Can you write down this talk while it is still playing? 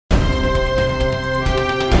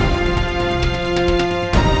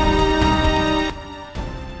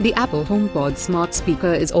The Apple HomePod smart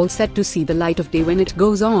speaker is all set to see the light of day when it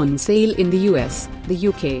goes on sale in the US, the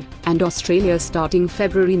UK, and Australia starting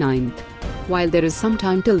February 9th. While there is some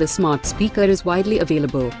time till the smart speaker is widely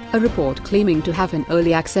available, a report claiming to have an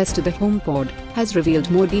early access to the HomePod has revealed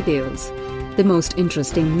more details. The most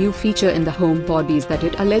interesting new feature in the HomePod is that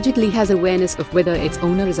it allegedly has awareness of whether its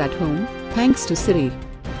owner is at home, thanks to Siri.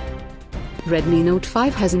 Redmi Note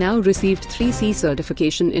 5 has now received 3C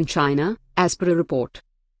certification in China, as per a report.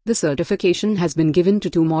 The certification has been given to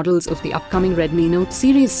two models of the upcoming Redmi Note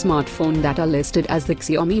series smartphone that are listed as the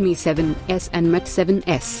Xiaomi Mi 7S and Mate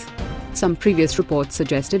 7S. Some previous reports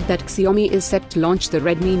suggested that Xiaomi is set to launch the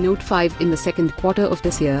Redmi Note 5 in the second quarter of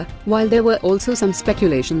this year, while there were also some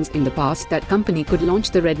speculations in the past that company could launch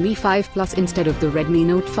the Redmi 5 Plus instead of the Redmi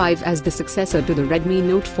Note 5 as the successor to the Redmi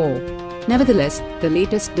Note 4. Nevertheless, the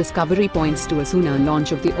latest discovery points to a sooner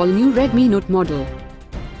launch of the all-new Redmi Note model.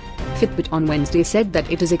 Fitbit on Wednesday said that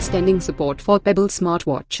it is extending support for Pebble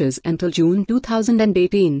smartwatches until June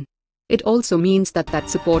 2018. It also means that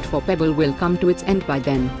support for Pebble will come to its end by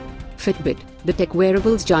then. Fitbit, the tech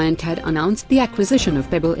wearables giant, had announced the acquisition of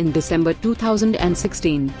Pebble in December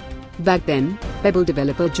 2016. Back then, Pebble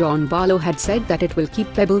developer John Barlow had said that it will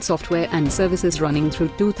keep Pebble software and services running through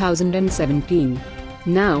 2017.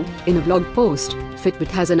 Now, in a blog post, Fitbit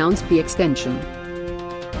has announced the extension.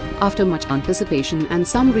 After much anticipation and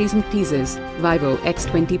some recent teasers, Vivo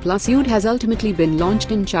X20 Plus UD has ultimately been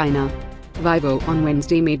launched in China. Vivo on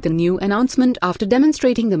Wednesday made the new announcement after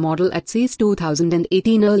demonstrating the model at CES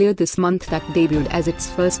 2018 earlier this month that debuted as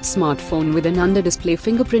its first smartphone with an under-display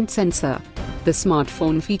fingerprint sensor. The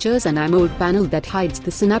smartphone features an AMOLED panel that hides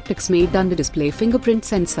the Synaptics-made under-display fingerprint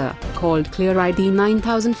sensor, called Clear ID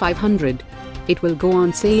 9500. It will go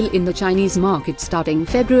on sale in the Chinese market starting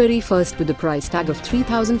February 1st with a price tag of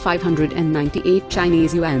 3,598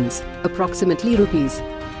 Chinese yuans, approximately rupees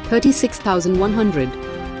 36,100.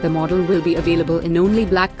 The model will be available in only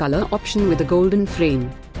black color option with a golden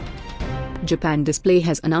frame. Japan Display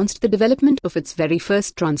has announced the development of its very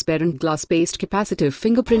first transparent glass-based capacitive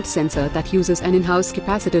fingerprint sensor that uses an in-house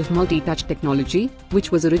capacitive multi-touch technology,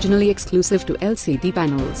 which was originally exclusive to LCD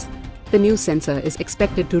panels. The new sensor is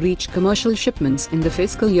expected to reach commercial shipments in the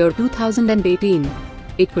fiscal year 2018.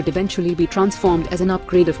 It could eventually be transformed as an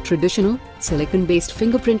upgrade of traditional, silicon-based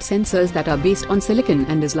fingerprint sensors that are based on silicon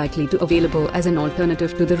and is likely to be available as an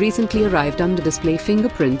alternative to the recently arrived under-display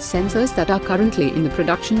fingerprint sensors that are currently in the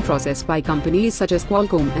production process by companies such as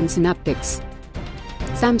Qualcomm and Synaptics.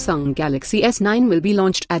 Samsung Galaxy S9 will be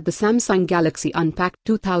launched at the Samsung Galaxy Unpacked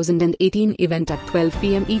 2018 event at 12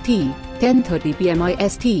 p.m. ET, 10:30 p.m.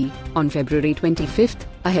 IST, on February 25th,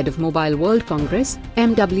 ahead of Mobile World Congress,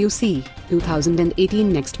 MWC,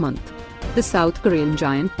 2018 next month. The South Korean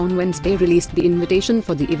giant on Wednesday released the invitation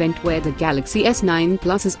for the event where the Galaxy S9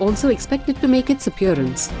 Plus is also expected to make its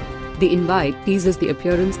appearance. The invite teases the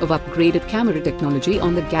appearance of upgraded camera technology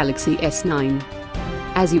on the Galaxy S9.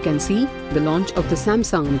 As you can see, the launch of the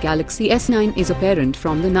Samsung Galaxy S9 is apparent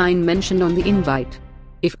from the 9 mentioned on the invite.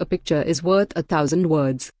 If a picture is worth 1,000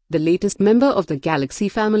 words, the latest member of the Galaxy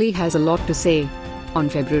family has a lot to say. On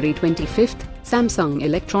February 25th, Samsung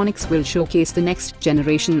Electronics will showcase the next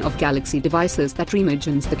generation of Galaxy devices that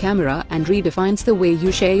reimagines the camera and redefines the way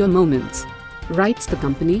you share your moments, writes the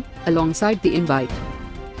company, alongside the invite.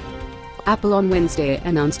 Apple on Wednesday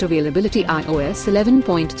announced availability iOS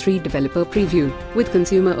 11.3 developer preview, with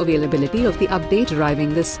consumer availability of the update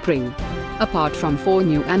arriving this spring. Apart from 4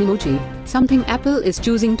 new Animoji, something Apple is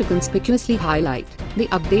choosing to conspicuously highlight, the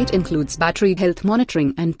update includes battery health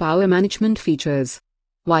monitoring and power management features.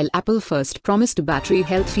 While Apple first promised a battery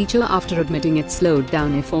health feature after admitting it slowed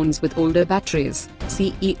down iPhones with older batteries,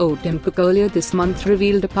 CEO Tim Cook earlier this month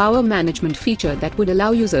revealed a power management feature that would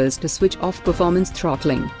allow users to switch off performance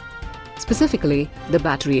throttling. Specifically, the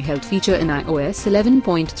battery health feature in iOS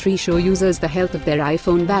 11.3 shows users the health of their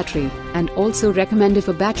iPhone battery, and also recommend if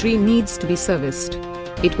a battery needs to be serviced.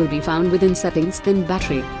 It will be found within Settings Thin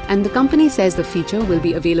Battery, and the company says the feature will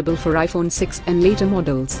be available for iPhone 6 and later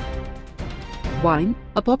models. Wine,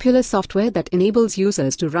 a popular software that enables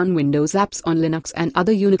users to run Windows apps on Linux and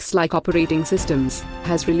other Unix-like operating systems,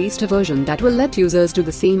 has released a version that will let users do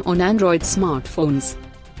the same on Android smartphones.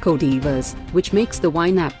 Codeverse, which makes the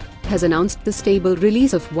Wine app, has announced the stable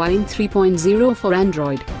release of Wine 3.0 for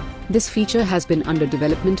Android. This feature has been under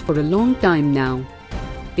development for a long time now.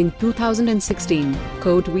 In 2016,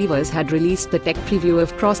 Codeweavers had released the tech preview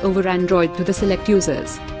of Crossover Android to the select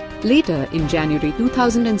users. Later in January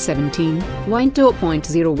 2017, Wine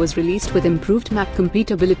 2.0 was released with improved Mac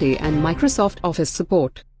compatibility and Microsoft Office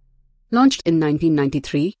support. Launched in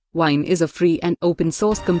 1993, Wine is a free and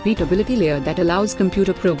open-source compatibility layer that allows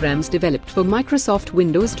computer programs developed for Microsoft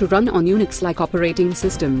Windows to run on Unix-like operating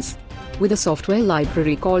systems. With a software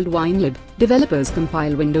library called WineLib, developers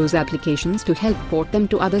compile Windows applications to help port them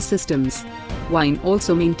to other systems. Wine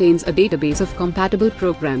also maintains a database of compatible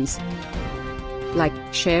programs. Like,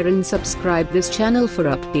 share and subscribe this channel for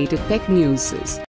updated tech news.